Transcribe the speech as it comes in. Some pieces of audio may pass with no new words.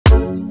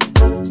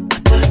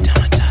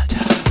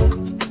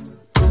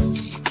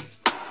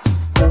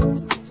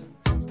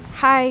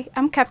Hi,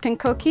 I'm Captain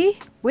Koki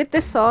with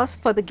the sauce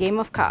for the game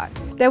of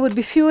cards. There would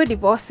be fewer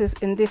divorces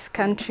in this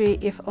country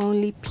if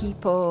only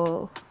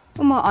people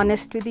were more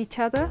honest with each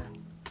other.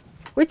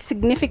 Which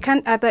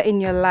significant other in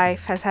your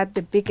life has had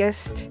the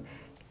biggest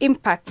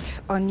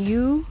impact on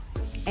you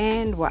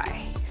and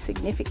why?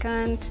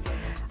 Significant?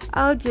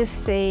 I'll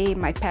just say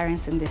my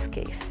parents in this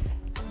case.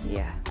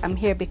 Yeah, I'm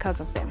here because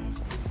of them.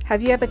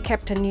 Have you ever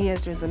kept a New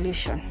Year's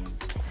resolution?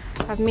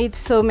 I've made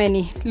so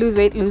many. Lose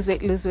weight, lose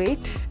weight, lose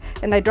weight.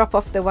 And I drop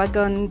off the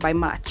wagon by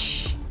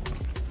March.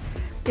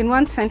 In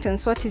one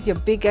sentence, what is your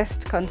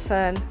biggest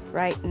concern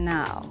right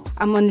now?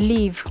 I'm on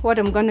leave. What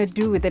I'm gonna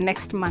do with the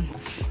next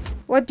month?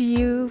 What do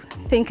you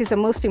think is the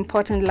most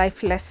important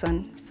life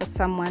lesson for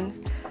someone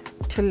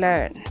to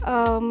learn?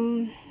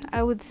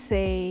 I would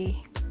say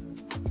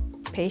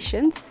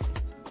patience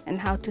and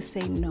how to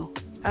say no.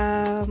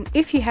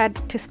 If you had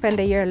to spend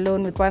a year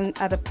alone with one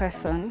other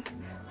person,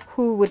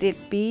 who would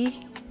it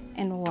be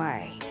and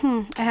why?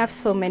 I have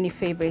so many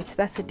favorites.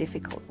 That's a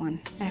difficult one.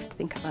 I have to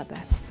think about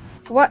that.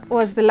 What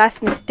was the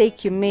last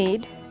mistake you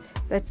made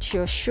that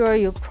you're sure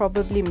you'll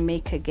probably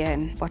make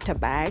again? Bought a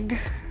bag,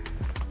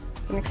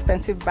 an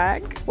expensive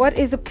bag. What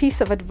is a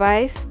piece of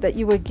advice that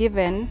you were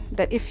given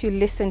that if you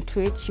listened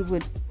to it, you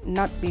would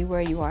not be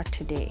where you are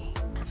today?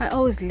 I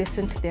always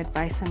listen to the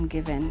advice I'm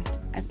given.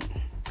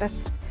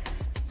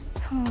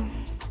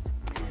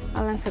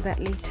 I'll answer that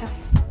later.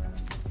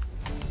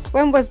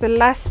 When was the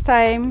last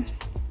time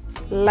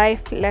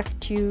life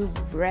left you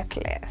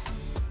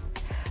breathless?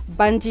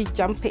 Bungee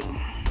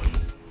jumping.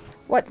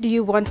 What do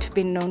you want to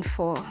be known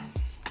for?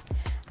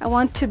 I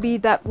want to be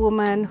that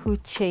woman who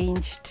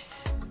changed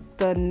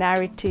the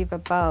narrative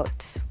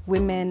about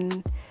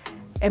women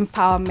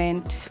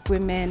empowerment,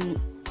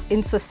 women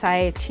in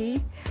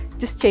society.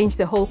 Just change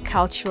the whole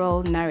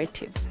cultural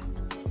narrative.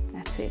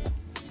 That's it.